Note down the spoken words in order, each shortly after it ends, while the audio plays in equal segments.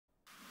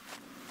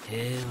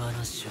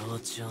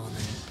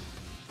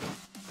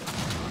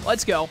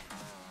Let's go.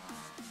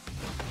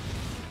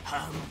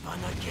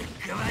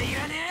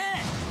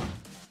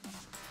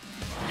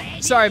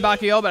 Sorry,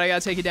 Bakugo, but I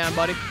gotta take it down,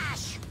 buddy.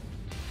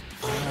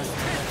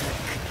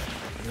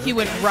 He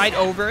went right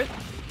over it,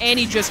 and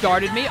he just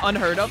guarded me,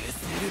 unheard of.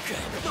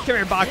 Come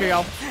here,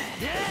 Bakugo.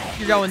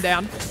 You're going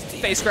down.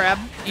 Face grab,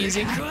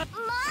 easy.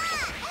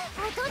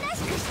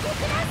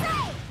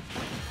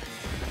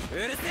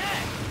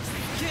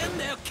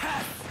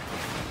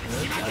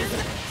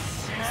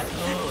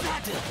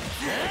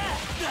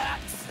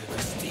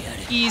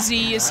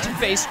 Easiest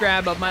face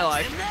grab of my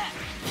life.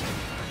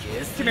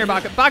 Come here,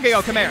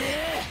 Bakugo, come here.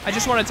 I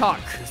just want to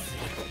talk.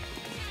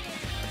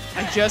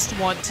 I just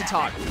want to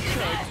talk.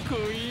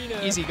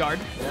 Easy guard.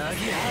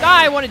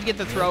 Ah, I wanted to get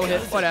the throw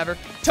hit. Whatever.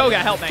 Toga,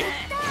 help me.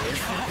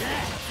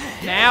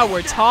 Now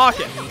we're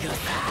talking.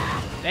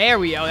 There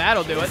we go.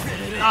 That'll do it.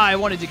 Ah, I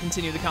wanted to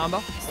continue the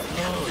combo.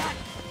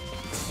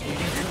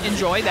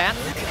 Enjoy that.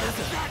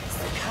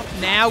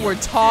 Now we're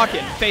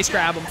talking. Face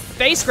grab him.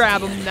 Face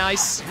grab him.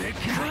 Nice.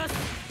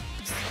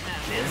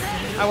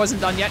 I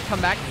wasn't done yet.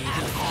 Come back.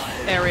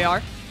 There we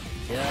are.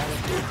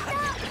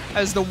 That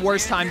was the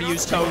worst time to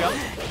use Toga.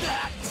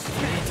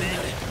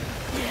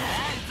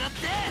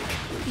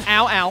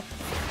 Ow, ow.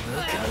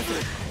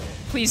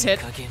 Please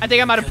hit. I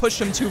think I might have pushed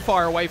him too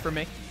far away from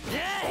me.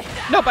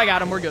 Nope, I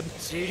got him. We're good.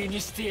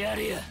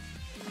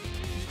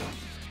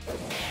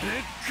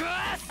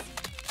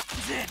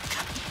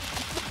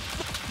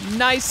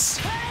 Nice.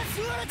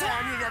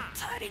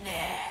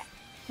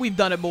 We've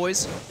done it,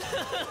 boys.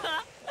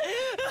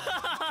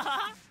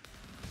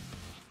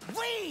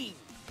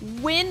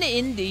 Win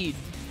indeed.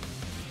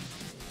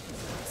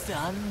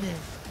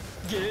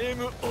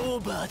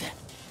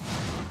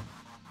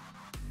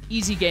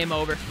 Easy game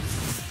over.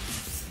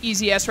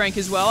 Easy S rank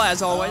as well,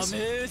 as always.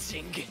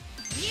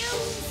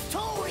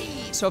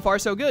 So far,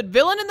 so good.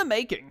 Villain in the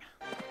making.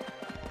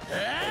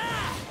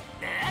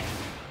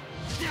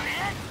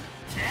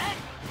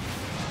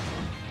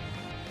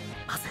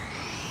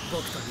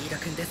 僕と新田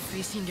君で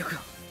推進力を、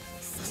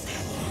そして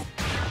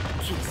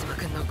霧島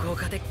君の効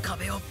果で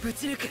壁をぶ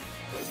ち抜く。開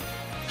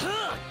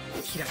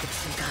けた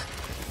瞬間、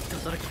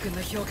轟君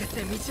の氷結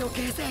で道を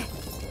形成。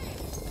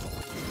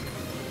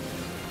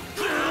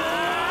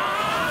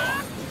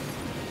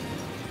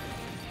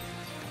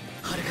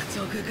遥か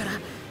上空から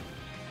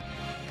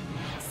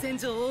戦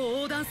場を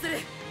横断する。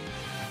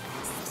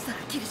そしたら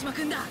霧島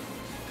君だ。か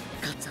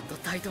っちゃんと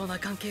対等な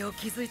関係を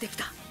築いてき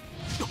た。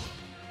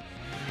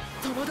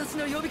 友達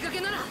の呼びかけ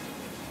なら来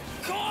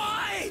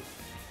い。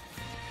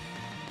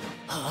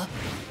は？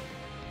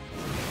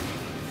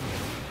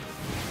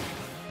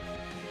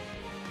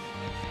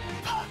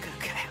バカ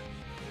かよ。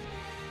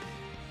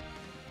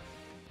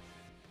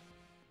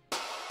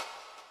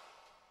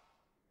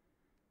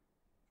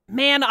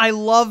 Man, I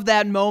love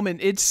that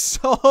moment. It's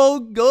so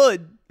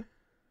good.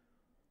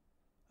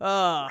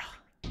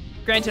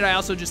 Granted, I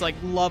also just like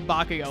love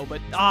Bakugo,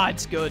 but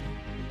it's good.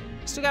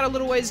 Still got a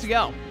little ways to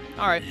go.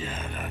 Alright.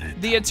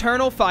 The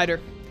Eternal Fighter.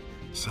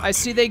 I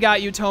see they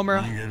got you,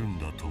 Tomura.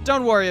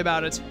 Don't worry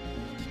about it.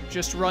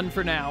 Just run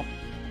for now.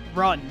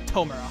 Run,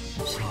 Tomura.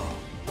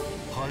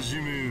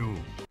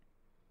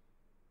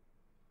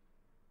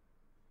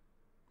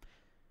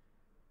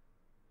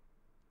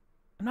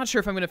 I'm not sure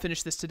if I'm going to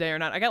finish this today or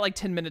not. I got like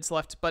 10 minutes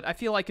left, but I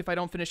feel like if I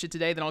don't finish it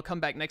today, then I'll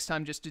come back next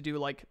time just to do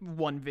like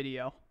one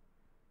video.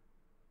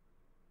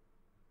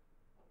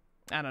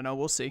 I don't know,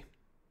 we'll see.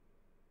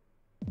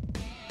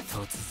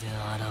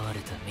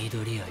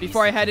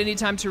 Before I had any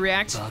time to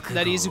react,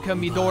 that Izuku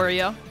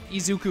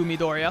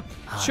Midoriya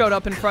showed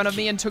up in front of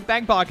me and took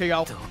back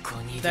Bakugo.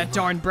 That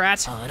darn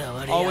brat,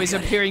 always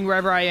appearing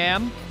wherever I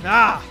am.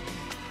 Ah!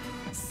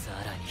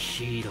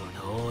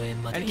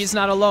 And he's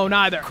not alone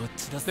either.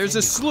 There's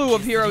a slew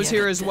of heroes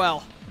here as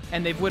well,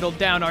 and they've whittled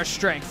down our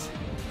strength.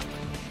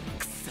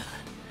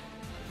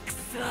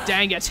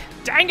 Dang it!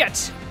 Dang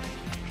it!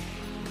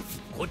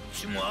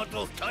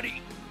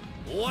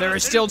 There are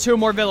still 2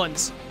 more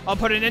villains. I'll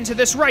put an end to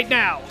this right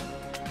now.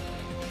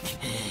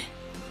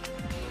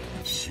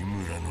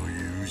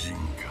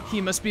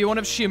 He must be one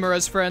of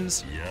Shimura's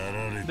friends.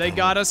 They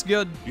got us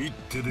good.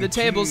 The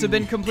tables have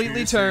been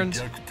completely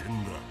turned.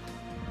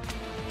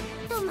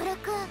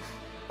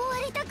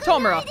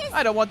 Tomura,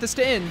 I don't want this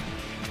to end.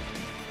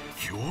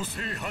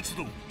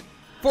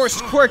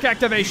 Forced quirk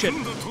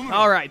activation.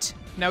 Alright,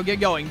 now get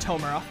going,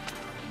 Tomura.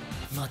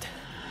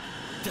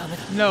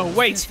 No,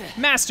 wait!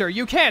 Master,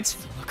 you can't!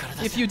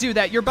 If you do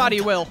that, your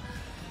body will.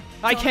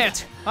 I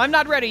can't. I'm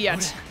not ready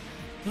yet.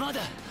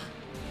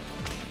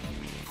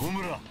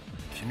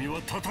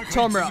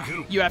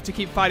 Tomura, you have to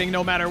keep fighting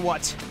no matter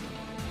what.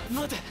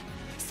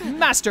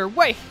 Master,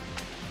 wait!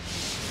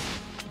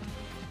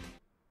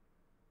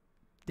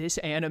 This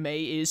anime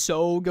is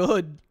so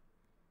good.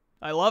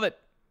 I love it.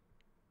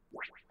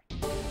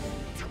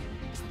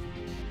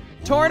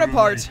 Torn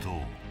apart.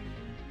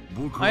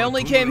 I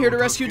only came here to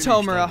rescue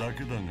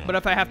Tomura, but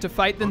if I have to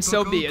fight, then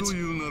so be it.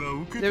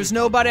 There's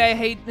nobody I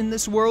hate in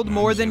this world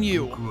more than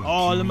you.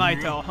 Oh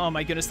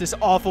my goodness, this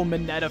awful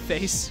Mineta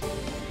face.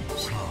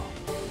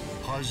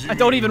 I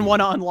don't even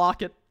want to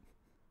unlock it.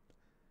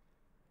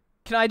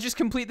 Can I just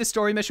complete the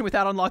story mission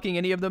without unlocking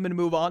any of them and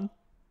move on?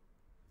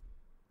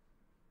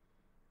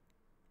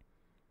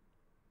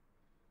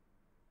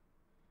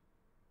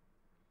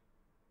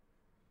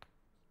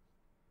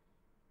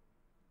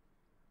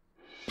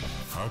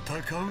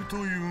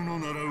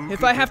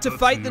 If I have to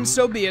fight, then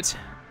so be it.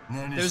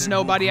 There's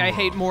nobody I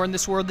hate more in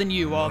this world than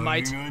you, All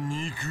Might.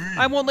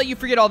 I won't let you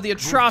forget all the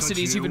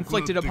atrocities you've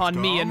inflicted upon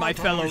me and my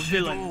fellow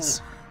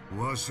villains.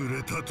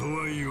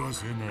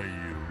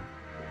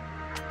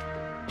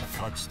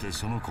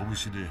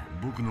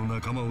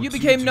 You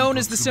became known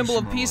as the symbol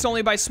of peace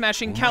only by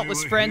smashing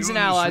countless friends and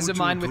allies of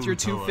mine with your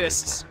two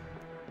fists.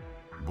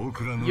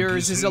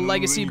 Yours is a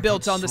legacy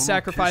built on the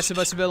sacrifice of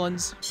us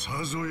villains.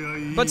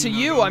 But to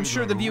you, I'm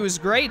sure the view is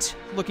great,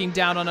 looking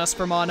down on us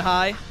from on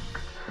high.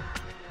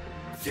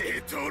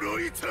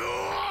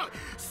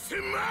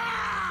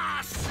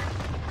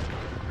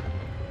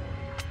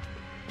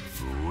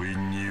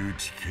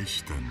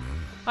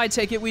 I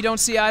take it we don't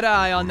see eye to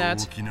eye on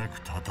that.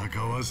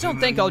 Don't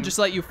think I'll just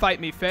let you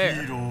fight me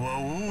fair.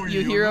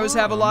 You heroes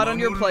have a lot on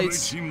your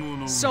plates.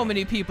 So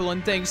many people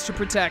and things to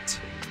protect.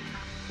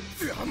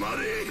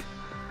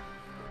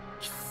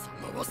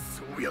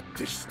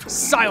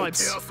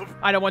 Silence!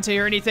 I don't want to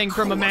hear anything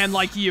from a man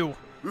like you.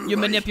 You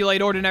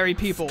manipulate ordinary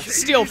people,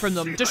 steal from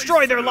them,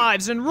 destroy their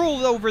lives, and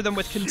rule over them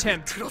with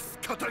contempt.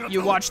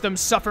 You watch them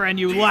suffer and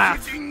you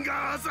laugh.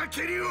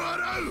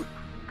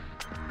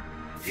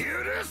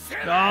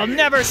 I'll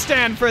never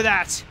stand for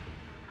that!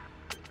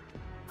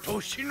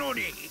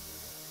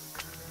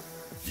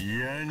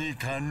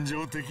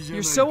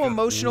 You're so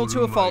emotional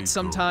to a fault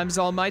sometimes,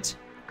 All Might.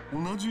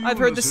 I've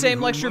heard the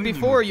same lecture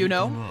before, you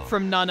know,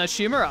 from Nana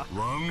Shimura,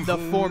 the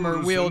former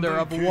wielder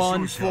of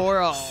One for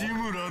All.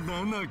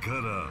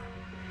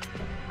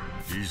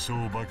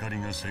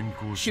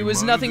 She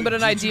was nothing but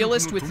an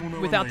idealist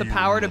without the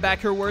power to back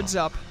her words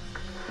up.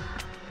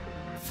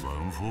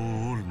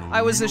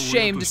 I was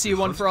ashamed to see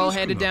One for All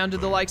handed down to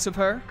the likes of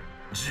her.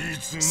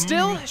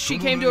 Still, she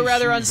came to a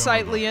rather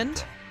unsightly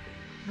end.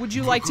 Would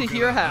you like to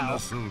hear how?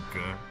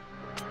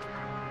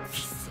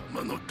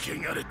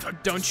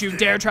 Don't you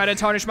dare try to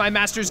tarnish my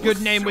master's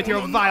good name with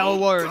your vile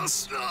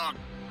words.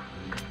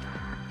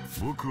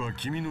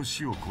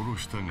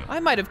 I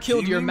might have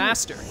killed your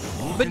master,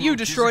 but you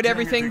destroyed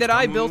everything that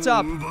I built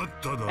up.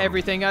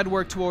 Everything I'd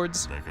worked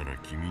towards.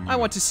 I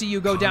want to see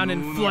you go down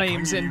in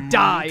flames and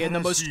die in the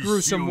most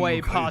gruesome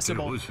way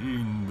possible.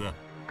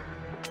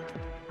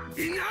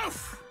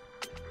 Enough!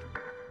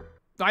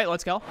 Alright,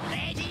 let's go.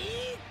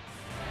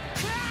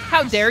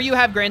 How dare you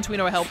have Gran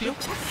Torino help you?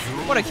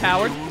 What a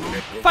coward.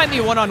 Fight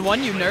me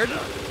one-on-one, you nerd.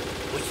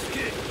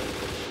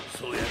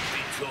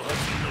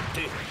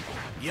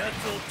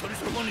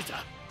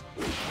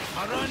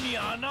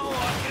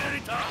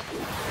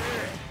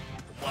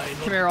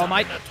 Come here, All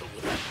Might.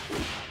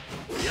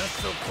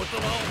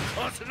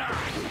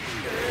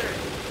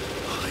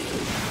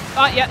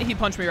 Yeah, he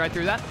punched me right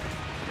through that.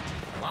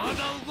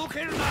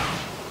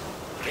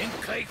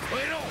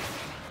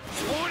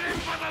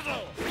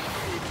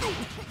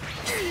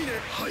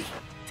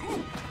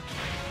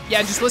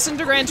 Yeah, just listen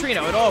to Gran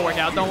Torino. It'll all work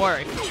out, don't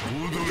worry.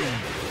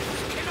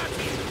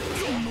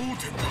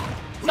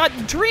 Not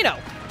Torino!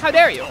 How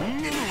dare you?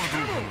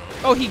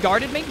 Oh, he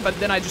guarded me, but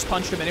then I just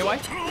punched him anyway.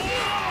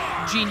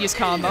 Genius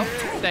combo.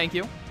 Thank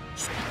you.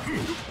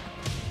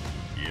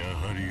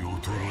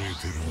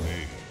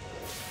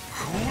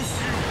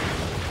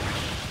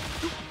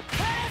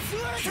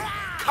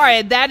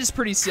 Alright, that is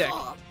pretty sick.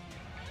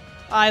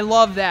 I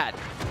love that.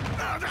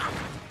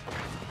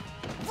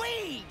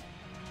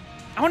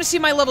 I want to see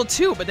my level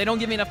 2, but they don't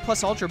give me enough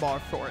plus Ultra Ball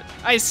for it.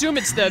 I assume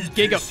it's the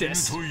Giga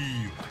Fist.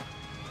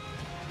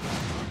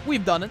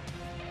 We've done it.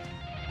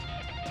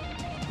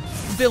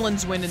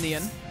 Villains win in the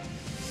end.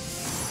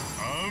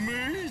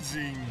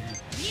 Amazing.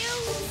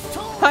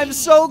 I'm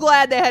so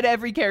glad they had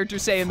every character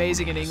say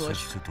amazing in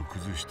English.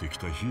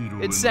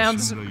 It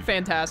sounds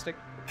fantastic.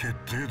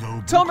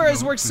 Tomura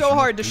has worked so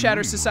hard to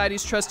shatter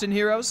society's trust in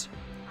heroes.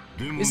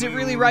 Is it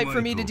really right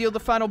for me to deal the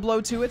final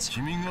blow to it?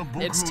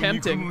 It's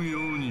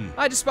tempting.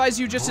 I despise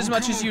you just as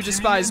much as you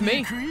despise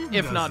me,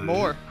 if not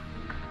more.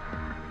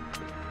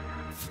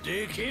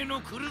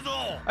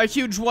 A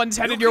huge one's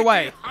headed your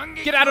way.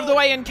 Get out of the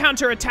way and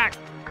counterattack.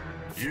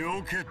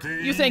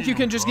 You think you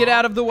can just get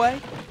out of the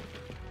way?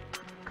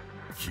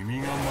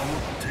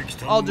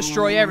 I'll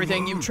destroy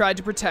everything you've tried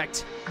to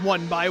protect,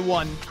 one by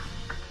one.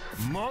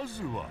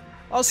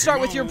 I'll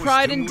start with your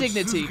pride and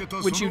dignity,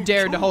 which you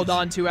dared to hold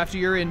on to after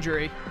your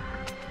injury.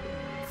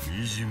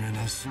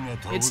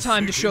 It's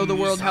time to show the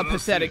world how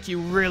pathetic you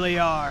really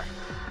are.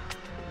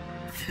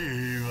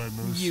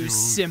 You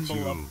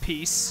symbol of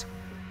peace.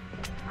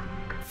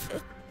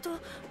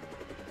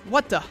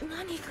 What the?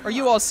 Are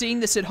you all seeing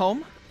this at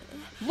home?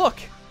 Look!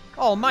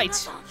 All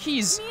Might,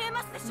 he's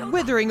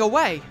withering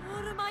away.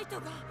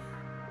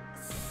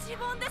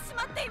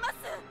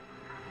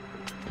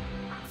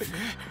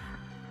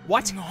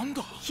 What?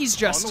 He's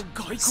just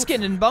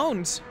skin and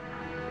bones.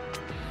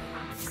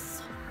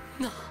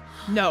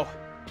 No,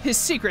 his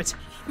secret.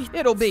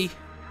 It'll be...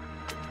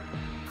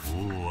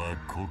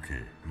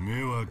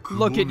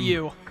 Look at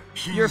you.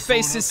 Your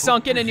face is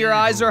sunken and your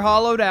eyes are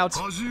hollowed out.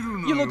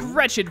 You look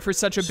wretched for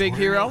such a big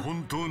hero.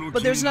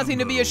 But there's nothing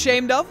to be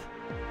ashamed of.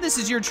 This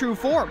is your true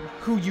form,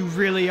 who you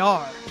really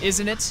are,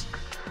 isn't it?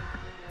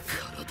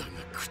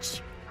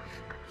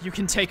 You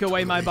can take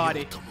away my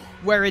body,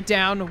 wear it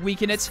down,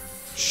 weaken it,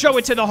 show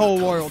it to the whole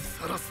world.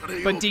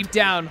 But deep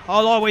down,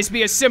 I'll always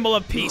be a symbol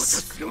of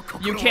peace.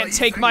 You can't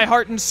take my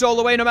heart and soul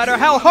away no matter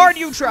how hard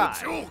you try.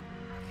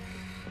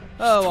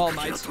 Oh, All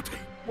Might.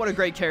 What a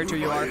great character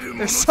you are.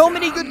 There's so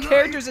many good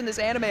characters in this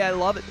anime, I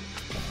love it.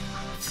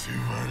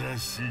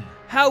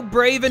 How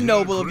brave and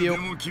noble of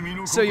you.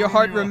 So your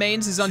heart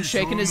remains as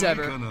unshaken as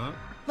ever.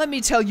 Let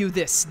me tell you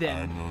this,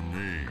 then.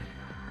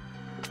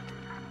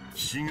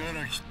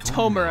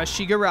 Tomura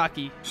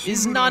Shigaraki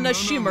is Nana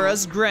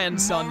Shimura's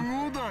grandson.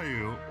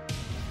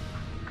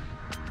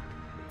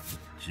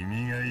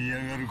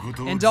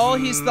 And all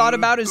he's thought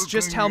about is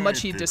just how much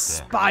he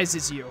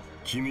despises you.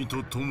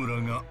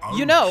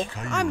 You know,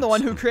 I'm the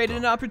one who created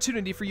an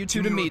opportunity for you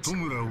two to meet.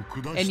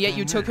 And yet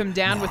you took him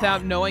down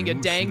without knowing a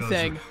dang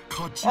thing.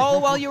 All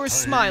while you were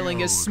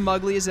smiling as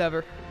smugly as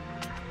ever.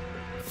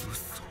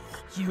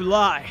 You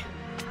lie.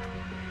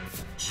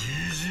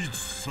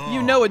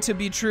 You know it to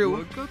be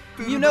true.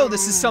 You know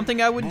this is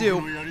something I would do.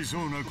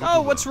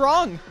 Oh, what's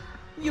wrong?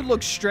 You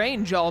look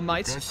strange, All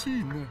Might.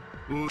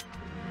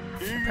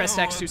 Pressed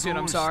X too soon,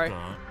 I'm sorry.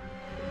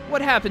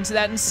 What happened to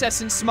that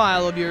incessant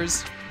smile of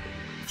yours?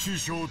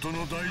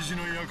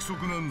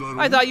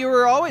 I thought you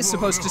were always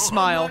supposed to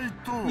smile.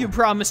 You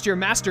promised your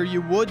master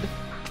you would.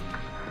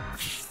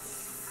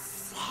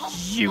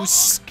 You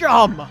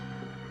scum!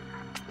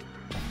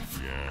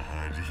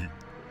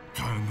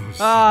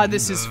 Ah,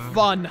 this is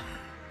fun.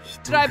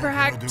 Did I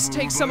perhaps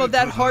take some of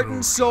that heart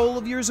and soul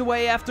of yours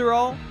away after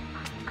all?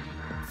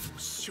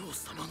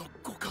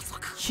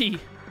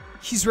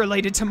 He's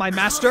related to my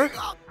master?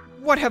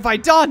 What have I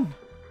done?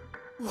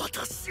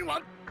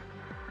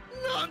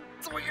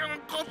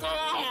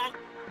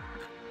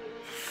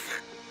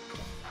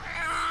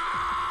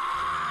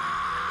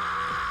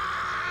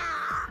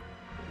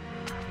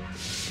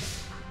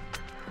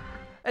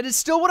 And it's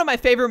still one of my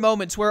favorite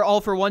moments where All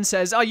For One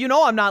says, oh, you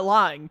know I'm not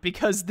lying,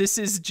 because this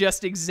is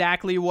just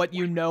exactly what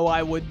you know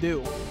I would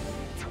do.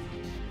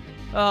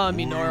 Oh,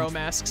 Minoru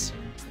masks.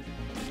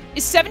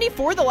 Is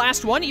 74 the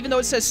last one, even though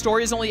it says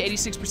story is only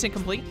 86%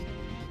 complete?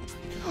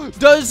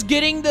 Does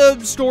getting the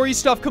story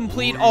stuff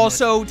complete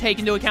also take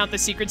into account the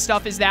secret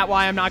stuff? Is that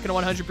why I'm not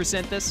going to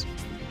 100% this?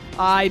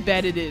 I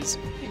bet it is.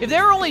 If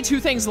there are only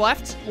 2 things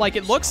left, like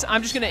it looks,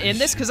 I'm just going to end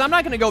this, because I'm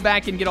not going to go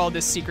back and get all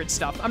this secret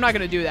stuff. I'm not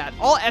going to do that.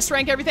 I'll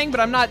S-rank everything,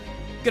 but I'm not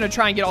going to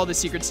try and get all the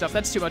secret stuff.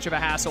 That's too much of a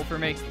hassle for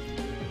me.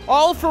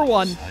 All for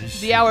one,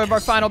 the hour of our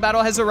final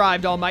battle has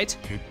arrived, All Might.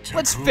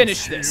 Let's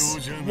finish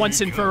this, once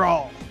and for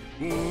all.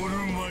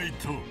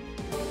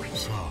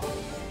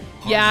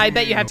 Yeah, I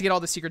bet you have to get all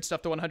the secret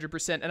stuff to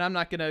 100%, and I'm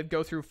not going to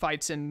go through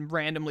fights and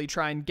randomly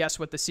try and guess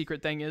what the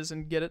secret thing is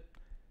and get it.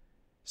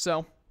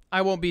 So,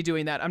 I won't be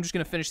doing that. I'm just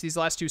going to finish these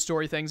last 2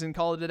 story things and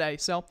call it a day.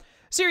 So,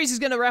 series is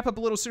going to wrap up a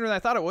little sooner than I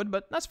thought it would,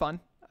 but that's fun.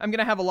 I'm going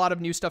to have a lot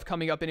of new stuff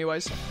coming up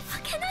anyways.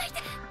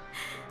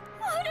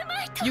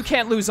 You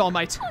can't lose, All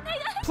Might.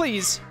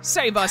 Please,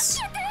 save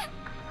us.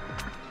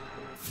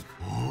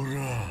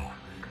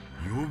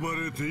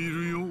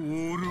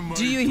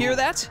 Do you hear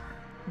that?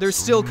 They're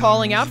still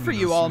calling out for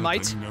you, All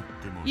Might.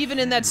 Even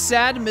in that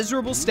sad,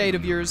 miserable state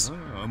of yours.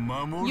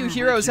 You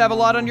heroes have a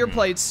lot on your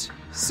plates.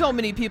 So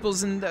many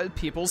peoples and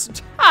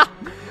Ha!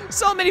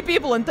 So many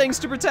people and things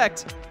to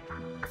protect.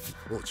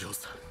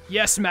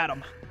 Yes,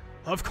 madam.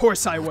 Of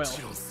course I will.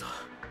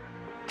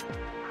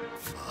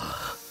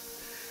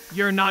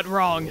 You're not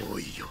wrong.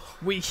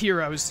 We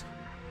heroes.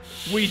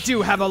 We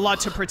do have a lot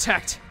to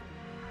protect.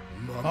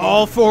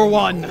 All for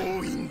one.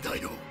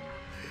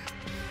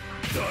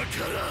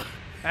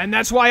 And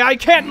that's why I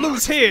can't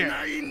lose here!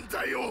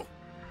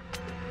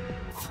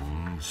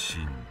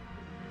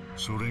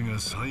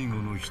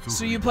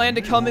 So you plan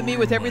to come at me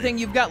with everything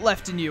you've got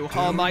left in you,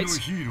 All Might?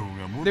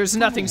 There's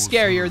nothing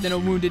scarier than a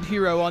wounded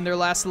hero on their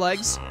last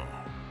legs.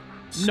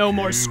 No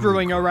more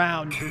screwing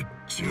around.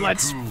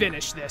 Let's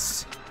finish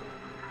this.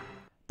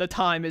 The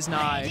time is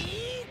nigh.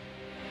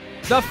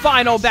 The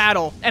final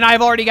battle! And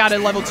I've already got a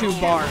level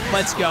 2 bar.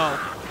 Let's go.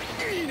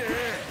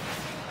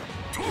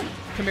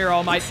 Come here,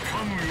 All Might.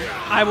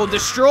 I will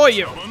destroy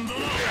you.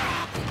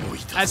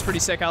 That's pretty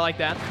sick. I like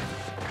that.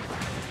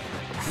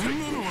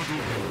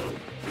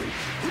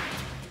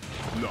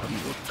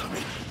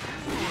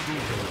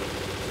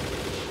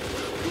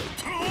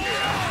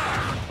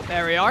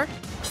 There we are.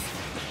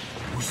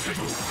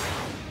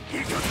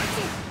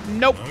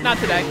 Nope, not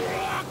today.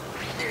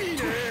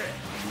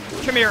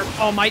 Come here,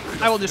 All Might.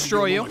 I will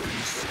destroy you.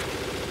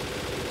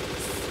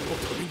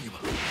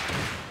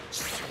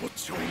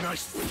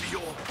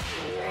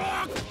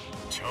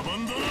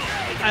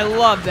 I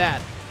love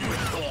that.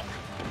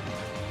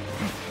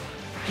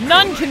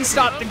 None can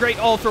stop the great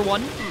All for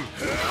One.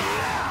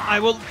 I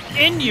will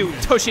end you,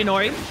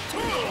 Toshinori.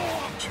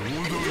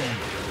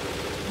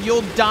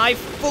 You'll die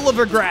full of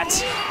regret.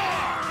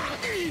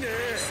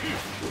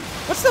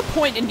 What's the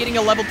point in getting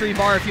a level 3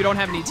 bar if you don't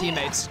have any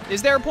teammates?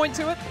 Is there a point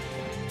to it?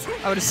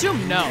 I would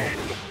assume no.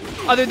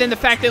 Other than the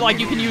fact that, like,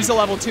 you can use a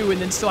level 2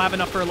 and then still have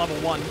enough for a level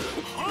 1.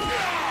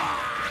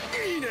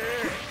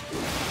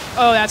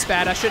 Oh, that's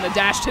bad. I shouldn't have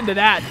dashed into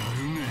that.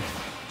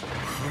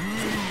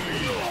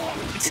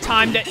 It's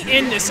time to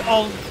end this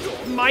All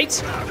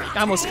Might.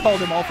 I almost called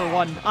him All for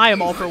One. I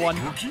am All for One.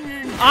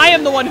 I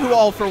am the one who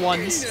All for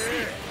Ones.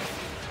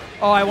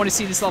 Oh, I want to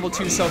see this level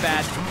 2 so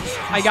bad.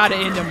 I gotta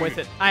end him with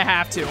it. I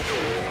have to.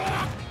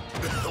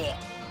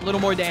 A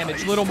little more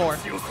damage, a little more.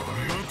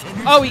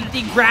 Oh,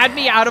 he grabbed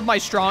me out of my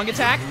strong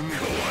attack.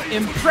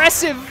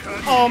 Impressive,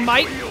 All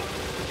Might.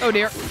 Oh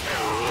dear.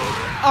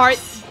 All right,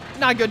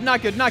 not good,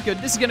 not good, not good.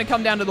 This is gonna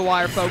come down to the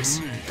wire,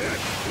 folks.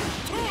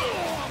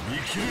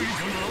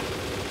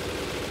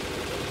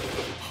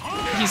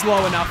 He's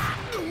low enough.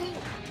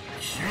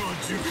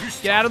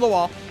 Get out of the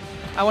wall.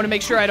 I want to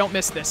make sure I don't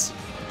miss this.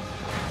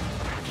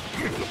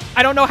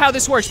 I don't know how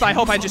this works, but I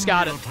hope I just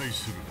got it.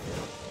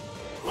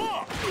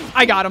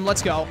 I got him,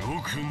 let's go.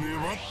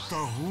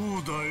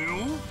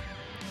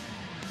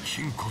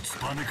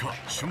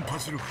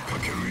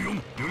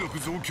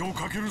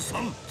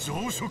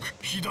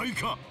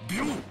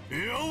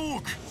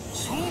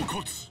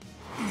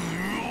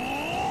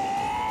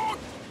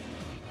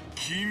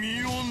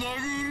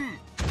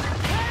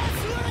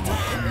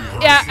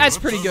 Yeah, that's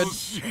pretty good.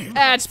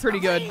 That's pretty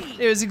good.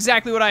 It was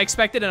exactly what I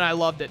expected, and I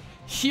loved it.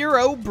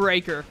 Hero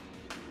Breaker.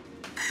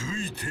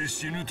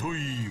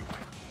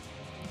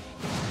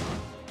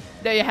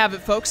 There you have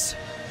it, folks.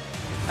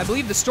 I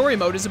believe the story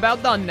mode is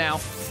about done now.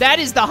 That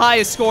is the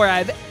highest score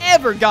I've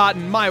ever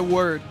gotten, my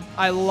word.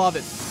 I love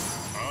it.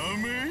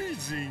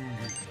 Amazing.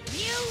 New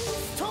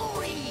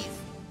stories.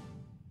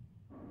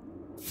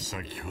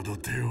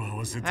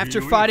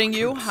 After fighting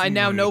you, I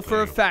now know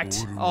for a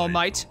fact, All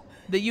Might,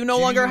 that you no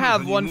longer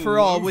have one for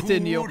all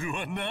within you.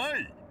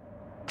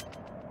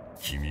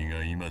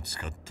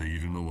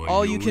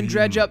 All you can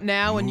dredge up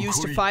now and use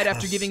to fight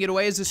after giving it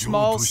away is a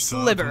small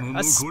sliver,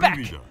 a speck,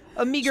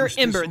 a meager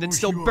ember that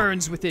still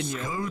burns within you.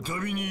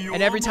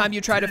 And every time you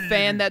try to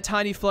fan that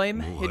tiny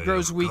flame, it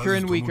grows weaker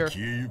and weaker.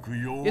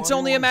 It's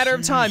only a matter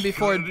of time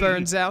before it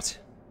burns out.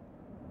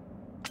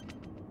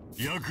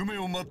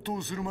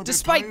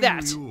 Despite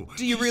that,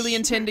 do you really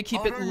intend to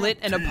keep it lit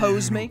and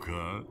oppose me?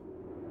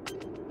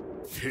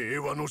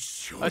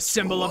 A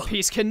symbol of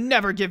peace can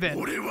never give in.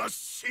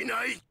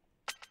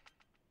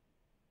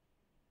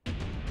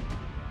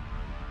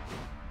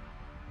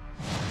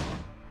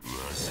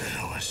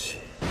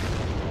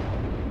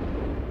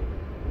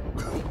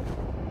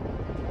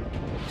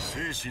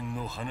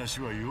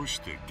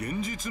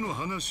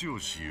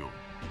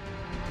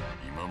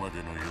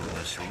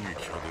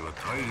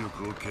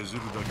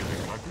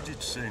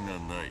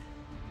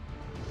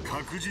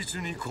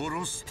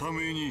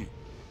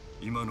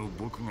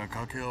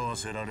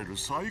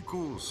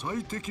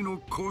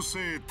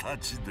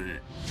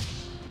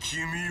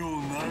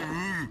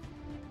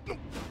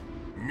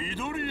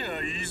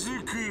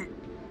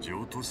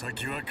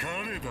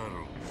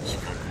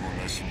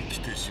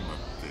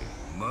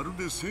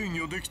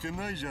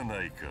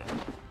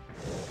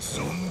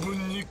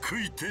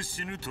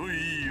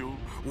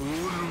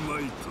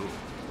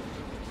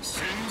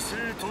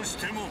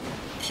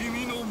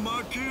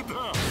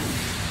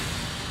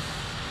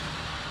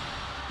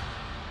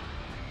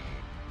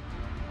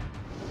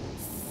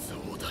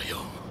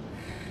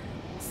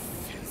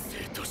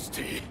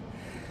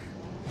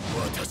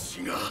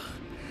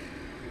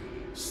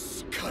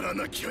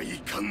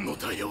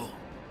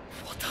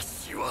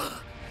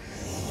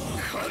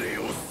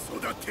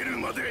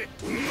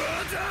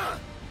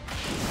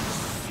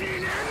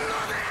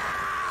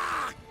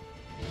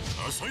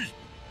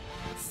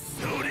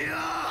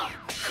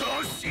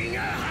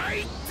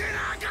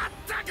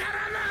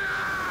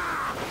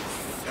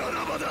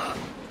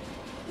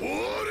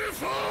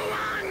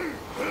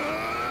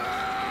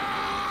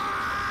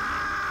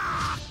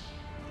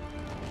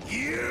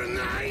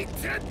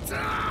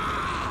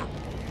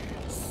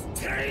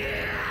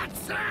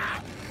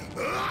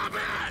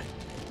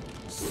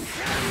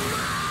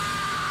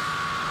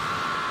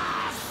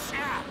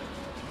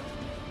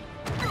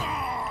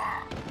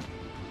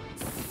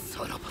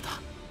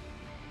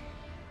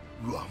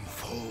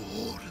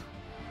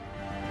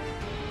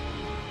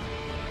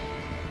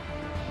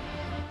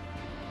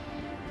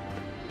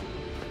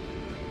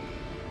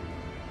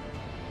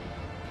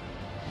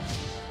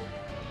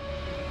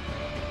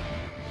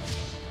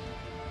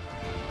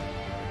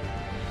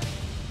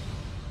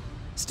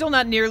 Still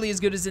not nearly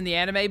as good as in the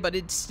anime, but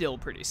it's still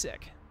pretty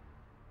sick.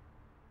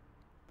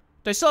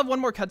 Do I still have one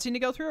more cutscene to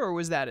go through, or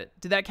was that it?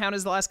 Did that count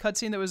as the last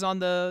cutscene that was on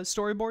the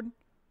storyboard?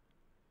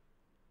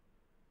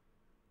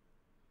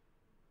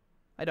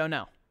 I don't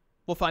know.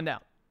 We'll find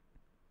out.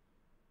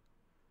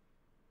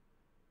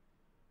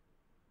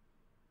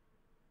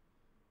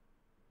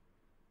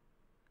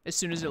 As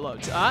soon as it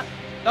loads. Ah.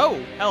 Oh,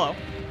 hello.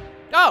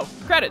 Oh,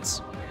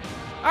 credits.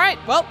 All right,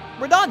 well,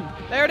 we're done.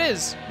 There it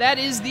is. That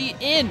is the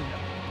end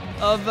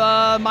of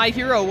My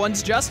Hero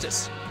Wanzu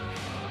Jasutisu.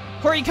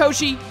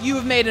 Horikoshi, you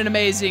have made an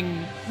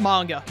amazing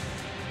manga.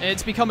 And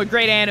it's become a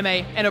great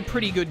anime and a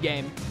pretty good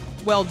game.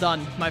 Well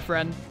done, my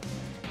friend.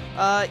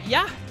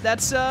 Yeah,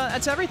 that's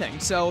everything.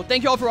 So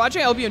thank you all for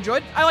watching. I hope you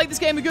enjoyed. I like this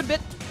game a good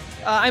bit.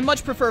 I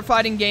much prefer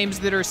fighting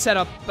games that are set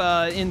up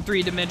in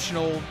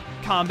three-dimensional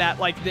combat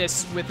like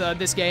this with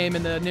this game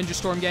and the Ninja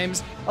Storm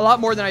games a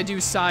lot more than I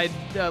do side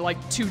like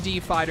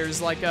 2D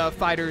fighters like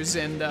Fighters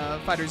and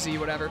Fighter Z,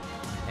 whatever,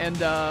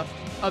 and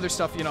other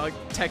stuff, you know,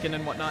 like Tekken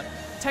and whatnot.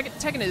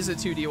 Tekken is a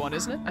 2D one,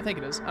 isn't it? I think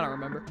it is. I don't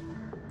remember.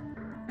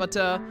 But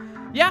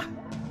yeah,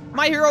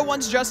 My Hero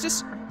Wanzu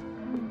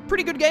Jasutisu,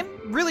 pretty good game.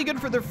 Really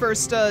good for their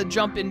first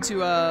jump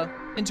into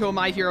a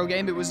My Hero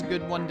game. It was a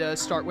good one to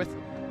start with,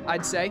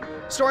 I'd say.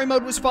 Story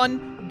mode was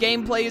fun.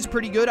 Gameplay is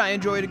pretty good. I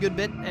enjoyed a good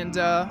bit, and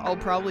I'll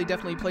probably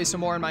definitely play some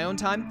more in my own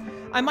time.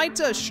 I might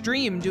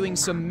stream doing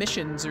some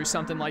missions or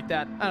something like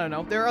that. I don't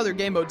know. There are other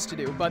game modes to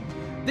do, but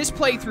this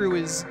playthrough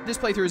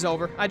is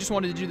over. I just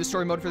wanted to do the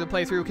story mode for the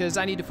playthrough because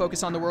I need to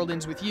focus on the World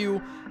Ends with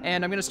You,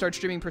 and I'm gonna start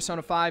streaming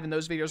Persona 5, and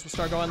those videos will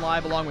start going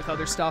live along with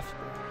other stuff.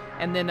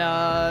 And then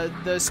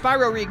the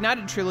Spyro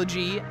Reignited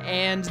trilogy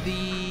and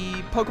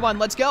the Pokemon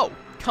Let's Go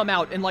come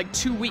out in like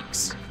 2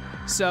 weeks.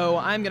 So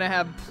I'm gonna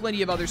have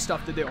plenty of other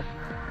stuff to do.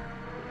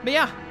 But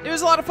yeah, it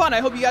was a lot of fun. I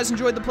hope you guys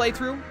enjoyed the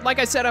playthrough. Like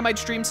I said, I might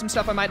stream some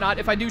stuff, I might not.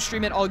 If I do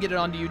stream it, I'll get it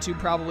onto YouTube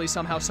probably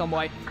somehow, some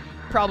way.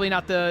 Probably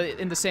not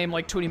in the same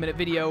like 20-minute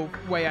video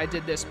way I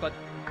did this, but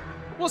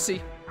we'll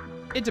see.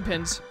 It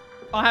depends.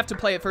 I'll have to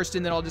play it first,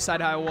 and then I'll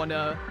decide how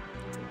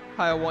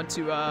I want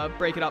to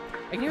break it up.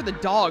 I can hear the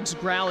dogs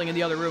growling in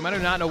the other room. I do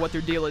not know what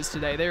their deal is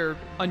today. They're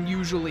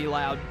unusually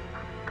loud.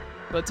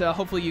 But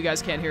hopefully you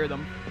guys can't hear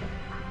them.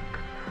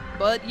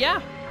 But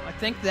yeah, I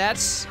think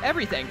that's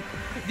everything.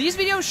 These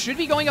videos should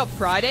be going up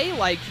Friday,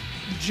 like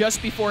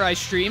just before I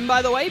stream,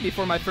 by the way,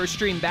 before my first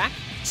stream back.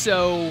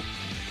 So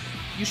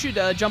you should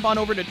jump on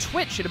over to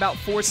Twitch at about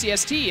 4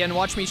 CST and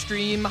watch me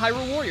stream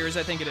Hyrule Warriors,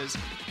 I think it is.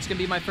 It's going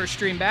to be my first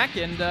stream back,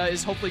 and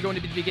is hopefully going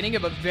to be the beginning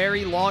of a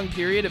very long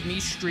period of me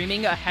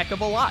streaming a heck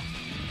of a lot.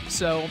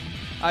 So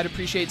I'd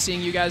appreciate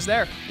seeing you guys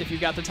there if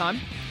you've got the time.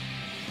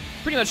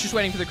 Pretty much just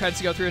waiting for the credits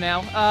to go through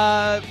now.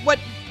 What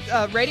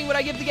rating would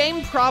I give the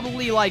game?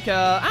 Probably like,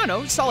 I don't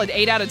know, solid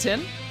 8 out of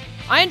 10.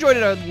 I enjoyed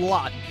it a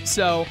lot,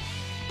 so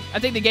I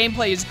think the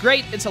gameplay is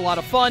great. It's a lot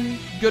of fun,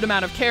 good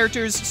amount of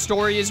characters,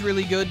 story is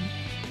really good.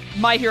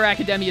 My Hero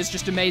Academia is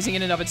just amazing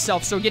in and of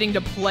itself, so getting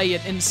to play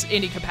it in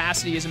any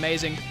capacity is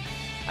amazing.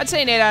 I'd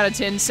say an 8 out of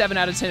 10, 7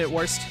 out of 10 at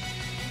worst.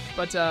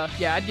 But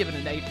yeah, I'd give it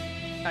an 8,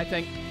 I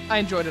think. I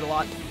enjoyed it a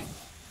lot.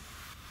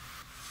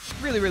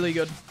 Really, really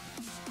good.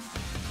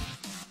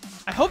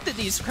 I hope that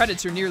these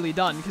credits are nearly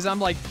done, because I'm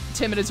like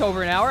 10 minutes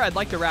over an hour. I'd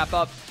like to wrap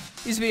up.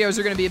 These videos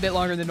are going to be a bit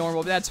longer than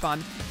normal, but that's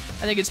fun.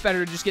 I think it's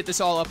better to just get this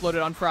all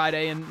uploaded on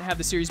Friday and have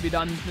the series be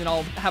done, then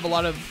I'll have a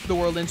lot of The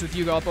World Ends with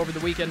You go up over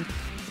the weekend.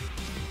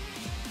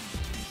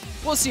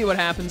 We'll see what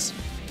happens.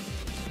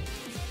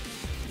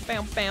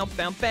 Bow, bow,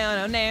 bow,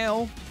 bow,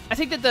 now. I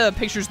think that the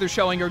pictures they're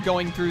showing are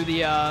going through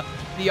the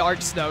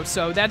arts, though,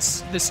 so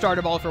that's the start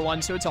of All for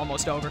One, so it's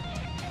almost over.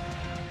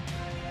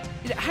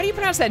 How do you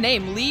pronounce that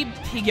name? Lee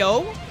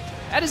Pigo?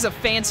 That is a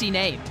fancy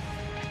name.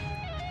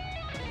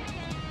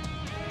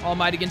 All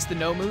Might against the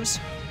Nomus.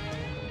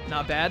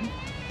 Not bad.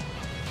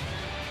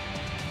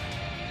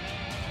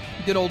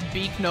 Good old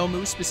Beak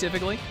Nomu,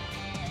 specifically.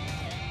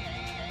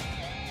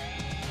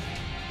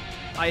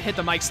 I hit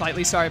the mic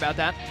slightly, sorry about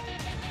that.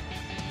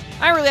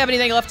 I don't really have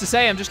anything left to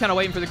say, I'm just kind of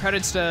waiting for the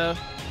credits to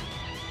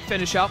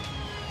finish up.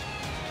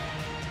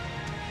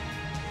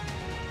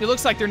 It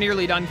looks like they're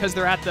nearly done because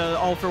they're at the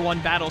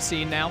all-for-one battle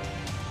scene now.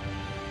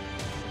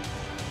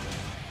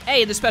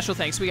 Hey, the special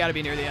thanks, we gotta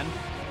be near the end.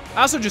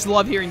 I also just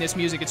love hearing this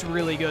music, it's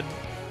really good.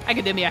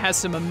 Academia has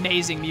some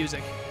amazing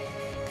music.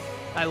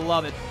 I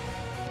love it.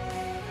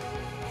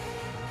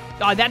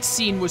 Oh, that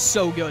scene was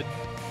so good.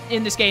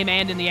 In this game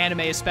and in the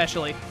anime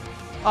especially.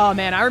 Oh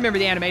man, I remember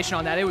the animation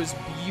on that, it was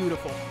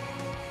beautiful.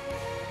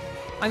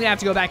 I'm gonna have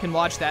to go back and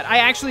watch that. I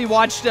actually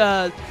watched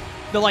the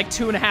like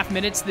 2.5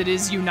 minutes that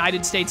is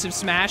United States of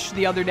Smash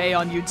the other day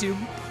on YouTube.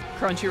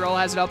 Crunchyroll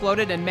has it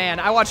uploaded, and man,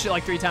 I watched it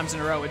like 3 times in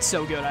a row. It's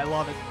so good, I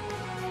love it.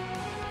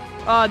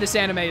 Oh, this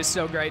anime is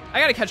so great. I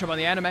gotta catch up on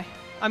the anime.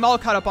 I'm all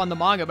caught up on the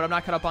manga, but I'm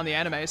not caught up on the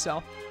anime,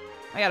 so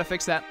I gotta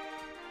fix that.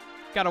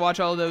 Gotta watch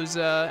all those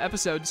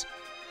episodes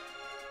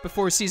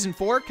before Season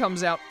 4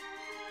 comes out.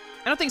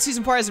 I don't think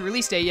Season 4 has a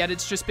release date yet,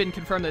 it's just been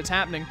confirmed that it's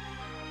happening.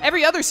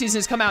 Every other season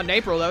has come out in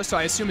April, though, so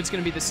I assume it's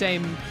going to be the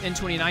same in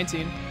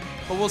 2019.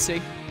 But we'll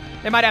see.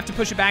 They might have to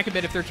push it back a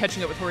bit if they're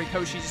catching up with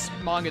Horikoshi's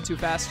manga too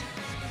fast.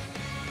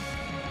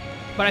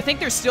 But I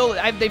think they're still...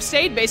 they've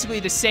stayed basically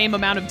the same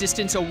amount of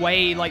distance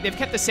away. Like, they've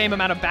kept the same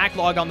amount of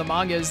backlog on the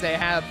manga as they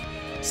have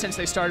since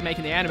they started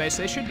making the anime,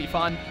 so they should be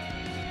fun.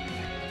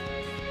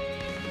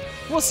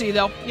 We'll see,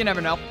 though. You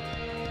never know.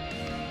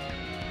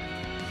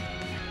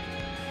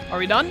 Are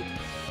we done?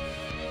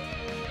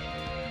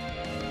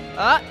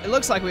 It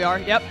looks like we are.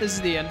 Yep, this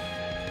is the end.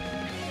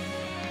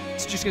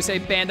 It's just gonna say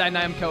Bandai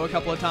Namco a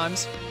couple of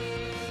times.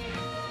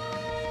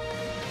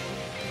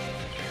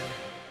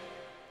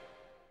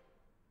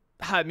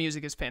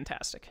 Music is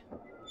fantastic.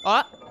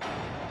 負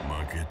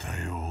けた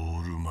よ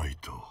オールマイ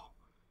ト。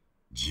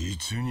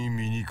実に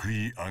醜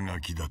いあが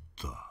きだっ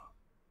た。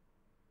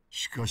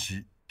しか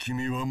し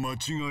君は間違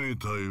え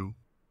たよ。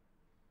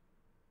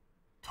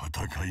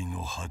戦い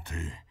の果て、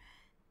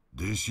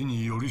弟子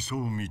に寄り添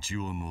う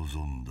道を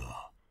望ん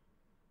だ。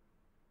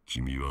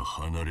君は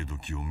離れ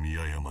時を見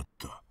誤っ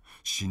た。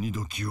死に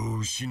時を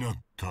失っ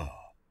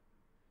た。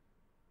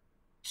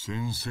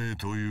先生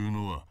という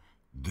のは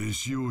弟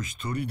子を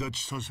独り立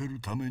ちさせ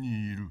るため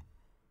にいる。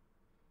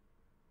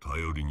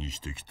頼りにし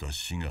てきた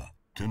死が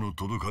手の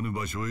届かぬ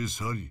場所へ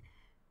去り、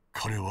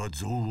彼は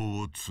憎悪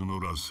を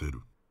募らせ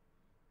る。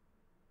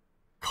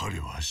彼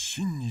は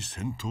真に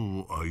戦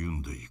闘を歩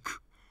んでい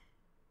く。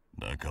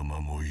仲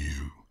間もい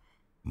る。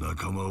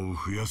仲間を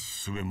増や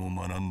す術も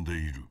学んで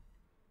いる。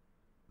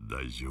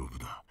大丈夫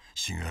だ、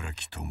信楽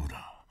弔。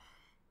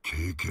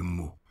経験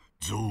も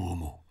憎悪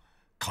も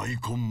開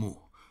墾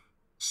も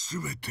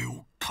全て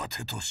を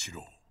糧とし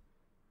ろ。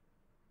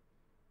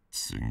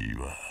次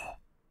は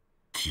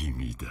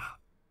君だ。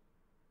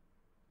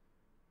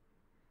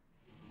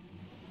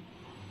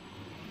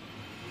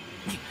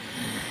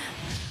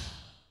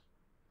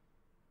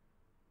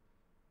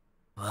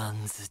ワ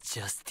ンズ・ジ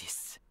ャスティ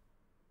ス。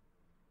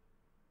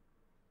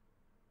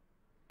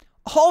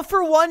All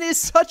for One is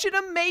such an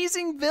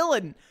amazing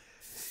villain.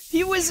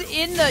 He was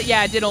in the...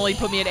 Yeah, it did only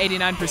put me at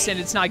 89%.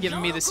 It's not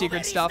giving me the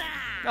secret stuff.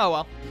 Oh,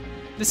 well.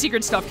 The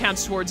secret stuff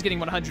counts towards getting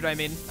 100, I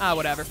mean.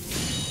 Whatever.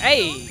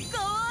 Hey!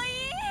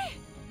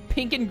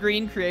 Pink and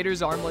green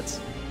creators armlets.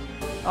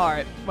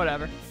 Alright,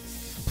 whatever.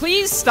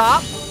 Please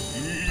stop.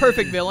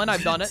 Perfect villain,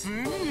 I've done it.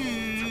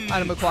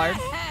 Item acquired.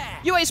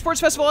 UA Sports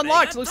Festival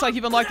unlocked. Looks like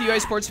you've unlocked the UA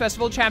Sports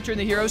Festival chapter in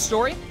the hero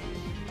story.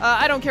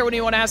 I don't care what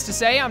anyone has to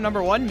say. I'm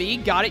number one. Me.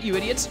 Got it, you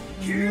idiots.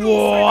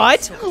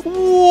 What?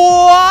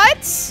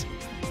 What?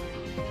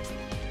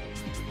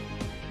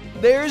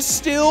 There's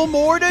still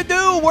more to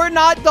do. We're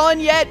not done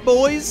yet,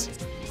 boys.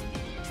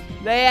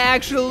 They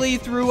actually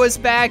threw us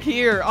back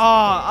here.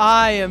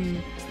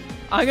 I'm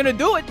gonna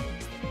do it.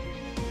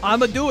 I'm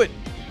gonna do it.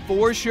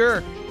 For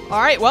sure.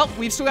 Alright, well,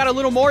 we've still got a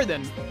little more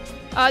then.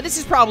 This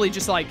is probably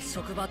just like...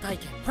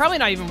 Probably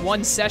not even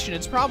one session.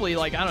 It's probably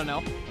like, I don't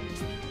know.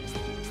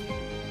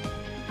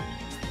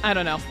 I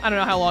don't know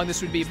how long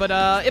this would be, but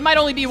it might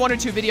only be 1 or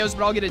 2 videos,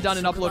 but I'll get it done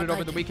and upload it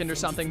over the weekend or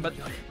something. But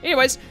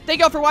anyways,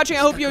 thank y'all for watching.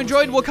 I hope you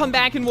enjoyed. We'll come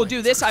back and we'll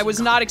do this. I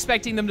was not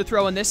expecting them to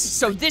throw in this,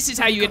 so this is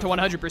how you get to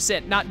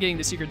 100%, not getting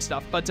the secret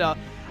stuff. But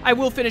I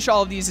will finish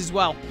all of these as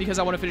well, because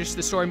I want to finish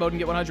the story mode and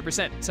get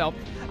 100%. So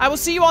I will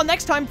see you all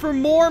next time for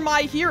more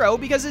My Hero,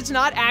 because it's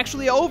not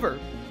actually over.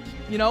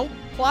 You know,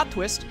 plot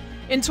twist.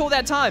 Until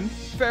that time,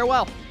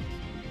 farewell.